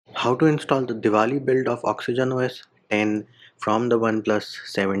How to install the Diwali build of Oxygen OS 10 from the OnePlus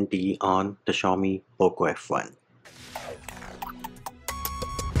 7T on the Xiaomi Poco F1.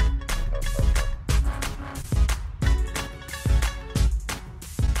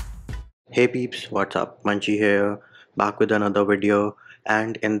 Hey peeps, what's up? Munchie here, back with another video,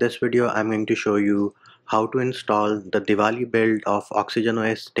 and in this video I'm going to show you how to install the Diwali build of Oxygen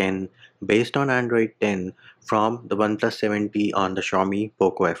OS 10 based on Android 10 from the OnePlus 7T on the Xiaomi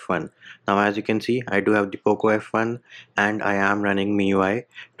Poco F1. Now as you can see, I do have the Poco F1 and I am running MIUI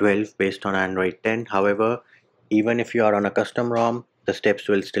 12 based on Android 10. However, even if you are on a custom ROM, the steps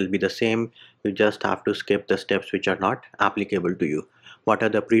will still be the same. You just have to skip the steps which are not applicable to you. What are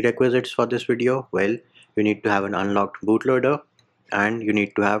the prerequisites for this video? Well, you need to have an unlocked bootloader and you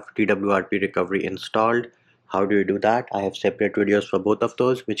need to have TWRP recovery installed. How do you do that? I have separate videos for both of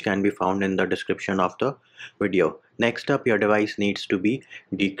those which can be found in the description of the video. Next up, your device needs to be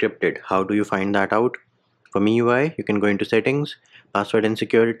decrypted. How do you find that out? For MIUI, you can go into settings, password and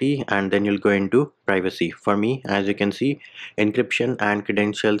security, and then you'll go into privacy. For me, as you can see, encryption and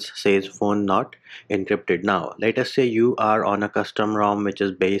credentials says phone not encrypted. Now let us say you are on a custom ROM which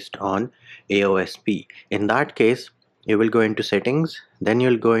is based on AOSP. In that case, you will go into settings, then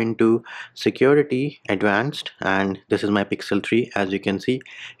you'll go into security advanced, and this is my Pixel 3. As you can see,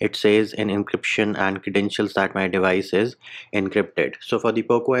 it says in encryption and credentials that my device is encrypted. So for the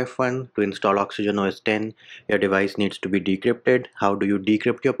Poco F1 to install Oxygen OS 10, your device needs to be decrypted. How do you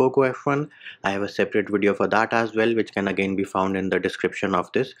decrypt your Poco F1? I have a separate video for that as well, which can again be found in the description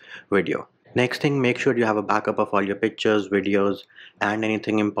of this video. Next thing, make sure you have a backup of all your pictures, videos, and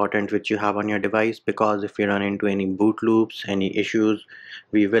anything important which you have on your device, because if you run into any boot loops, any issues,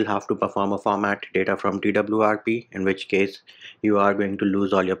 we will have to perform a format data from TWRP, in which case you are going to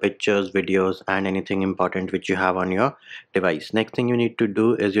lose all your pictures, videos, and anything important which you have on your device. Next thing you need to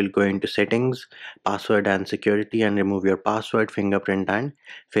do is you'll go into settings, password and security, and remove your password, fingerprint, and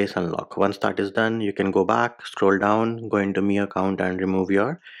face unlock. Once that is done, you can go back, scroll down, go into Me account and remove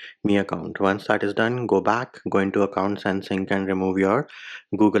your Me account. Once that is done, go back, go into accounts and sync and remove your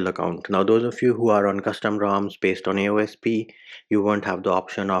Google account. Now those of you who are on custom ROMs based on AOSP, you won't have the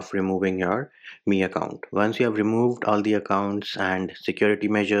option of removing your Me account. Once you have removed all the accounts and security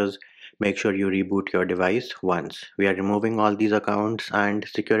measures, make sure you reboot your device once. We are removing all these accounts and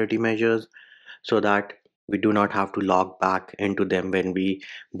security measures so that we do not have to log back into them when we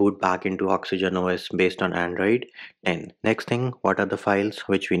boot back into Oxygen OS based on Android 10. Next thing, what are the files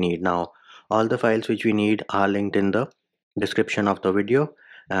which we need? Now all the files which we need are linked in the description of the video,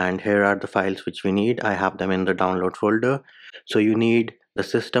 and here are the files which we need. I have them in the download folder. So you need the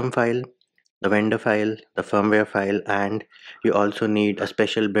system file, the vendor file, the firmware file, and you also need a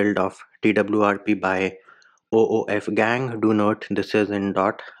special build of TWRP by OOF gang. Do note this is in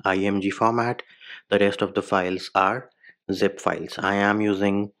 .img format. The rest of the files are zip files. I am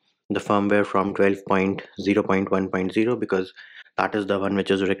using the firmware from 12.0.1.0 because that is the one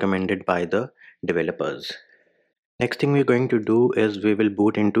which is recommended by the developers. Next thing we're going to do is we will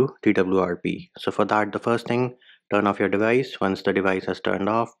boot into TWRP. So for that, the first thing, turn off your device. Once the device has turned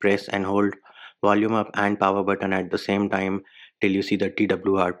off, press and hold volume up and power button at the same time till you see the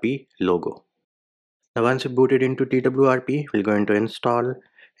TWRP logo. Now once you booted into TWRP, we'll go into install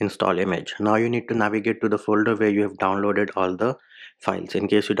image. Now you need to navigate to the folder where you have downloaded all the files. In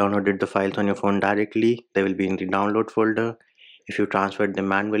case you downloaded the files on your phone directly, they will be in the download folder. If you transferred them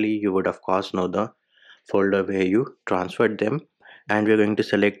manually, you would of course know the folder where you transferred them, and we're going to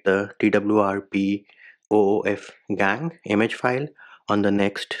select the TWRP OOF gang image file. On the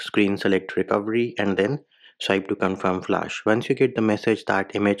next screen, select recovery and then swipe to confirm flash. Once you get the message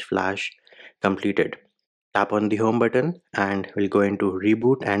that image flash completed, tap on the home button and we'll go into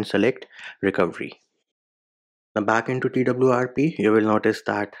reboot and select recovery. Now back into TWRP, you will notice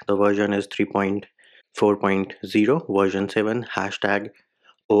that the version is 3.4.0 version 7 hashtag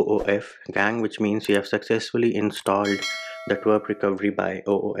OOF gang, which means you have successfully installed the twerp recovery by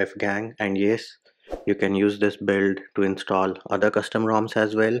OOF gang. And yes, you can use this build to install other custom ROMs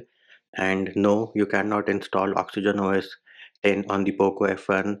as well. And no, you cannot install Oxygen OS 10 on the Poco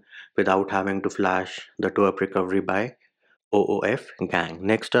F1 without having to flash the twerp recovery by OOF gang.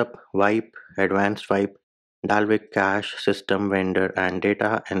 Next up, wipe, advanced wipe, Dalvik cache, system, vendor, and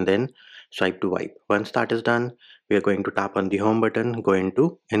data, and then swipe to wipe. Once that is done, we are going to tap on the home button, go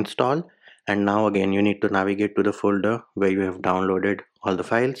into install, and now again you need to navigate to the folder where you have downloaded all the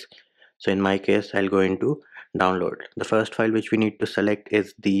files. So in my case, I'll go into download. The first file which we need to select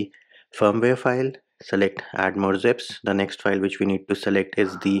is the firmware file. Select add more zips. The next file which we need to select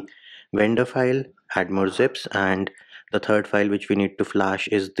is the vendor file, add more zips, and The third file which we need to flash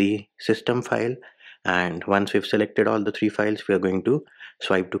is the system file, and once we've selected all the three files, we are going to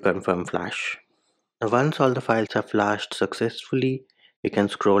swipe to confirm flash. Now, once all the files are flashed successfully, we can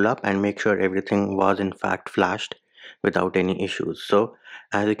scroll up and make sure everything was in fact flashed without any issues. So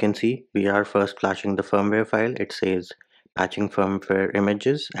as you can see, we are first flashing the firmware file. It says patching firmware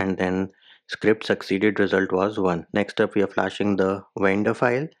images, and then script succeeded, result was 1. Next up, we are flashing the vendor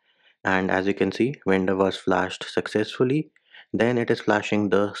file, and as you can see, vendor was flashed successfully. Then it is flashing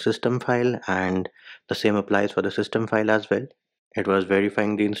the system file, and the same applies for the system file as well. It was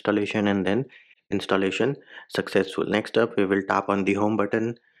verifying the installation, and then installation successful. Next up, we will tap on the home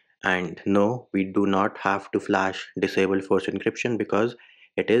button, and no, we do not have to flash disable force encryption because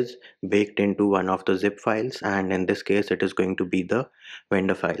it is baked into one of the zip files, and in this case it is going to be the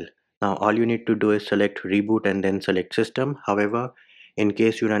vendor file. Now all you need to do is select reboot and then select system. However, in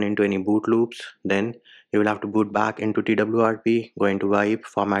case you run into any boot loops, then you will have to boot back into TWRP, go into wipe,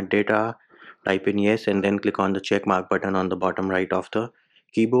 format data, type in yes, and then click on the check mark button on the bottom right of the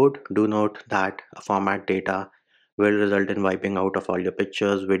keyboard. Do note that format data will result in wiping out of all your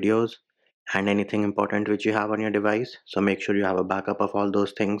pictures, videos, and anything important which you have on your device. So make sure you have a backup of all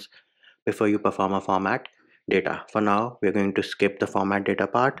those things before you perform a format data. For now, we're going to skip the format data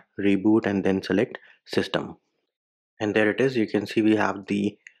part, reboot, and then select system. And there it is. You can see we have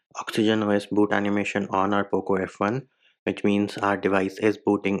the Oxygen OS boot animation on our Poco F1, which means our device is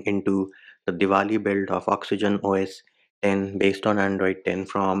booting into the Diwali build of Oxygen OS 10 based on Android 10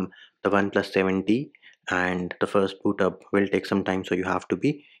 from the OnePlus 7T. And the first boot up will take some time, so you have to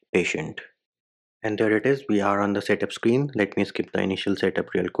be patient. And there it is. We are on the setup screen. Let me skip the initial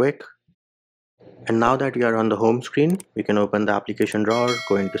setup real quick. And now that we are on the home screen, we can open the application drawer,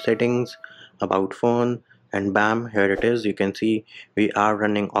 go into settings, about phone, and bam, here it is. You can see we are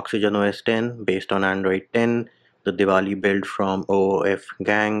running Oxygen OS 10 based on Android 10, the Diwali build from OOF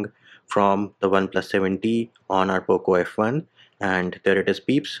gang from the OnePlus 7T on our Poco F1. And there it is,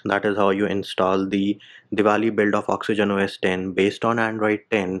 peeps. That is how you install the Diwali build of Oxygen OS 10 based on Android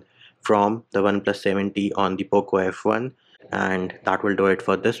 10 from the OnePlus 7T on the Poco F1. And that will do it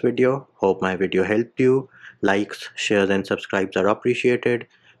for this video. Hope my video helped you. Likes, shares, and subscribes are appreciated.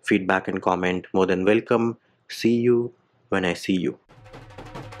 Feedback and comment more than welcome. See you when I see you.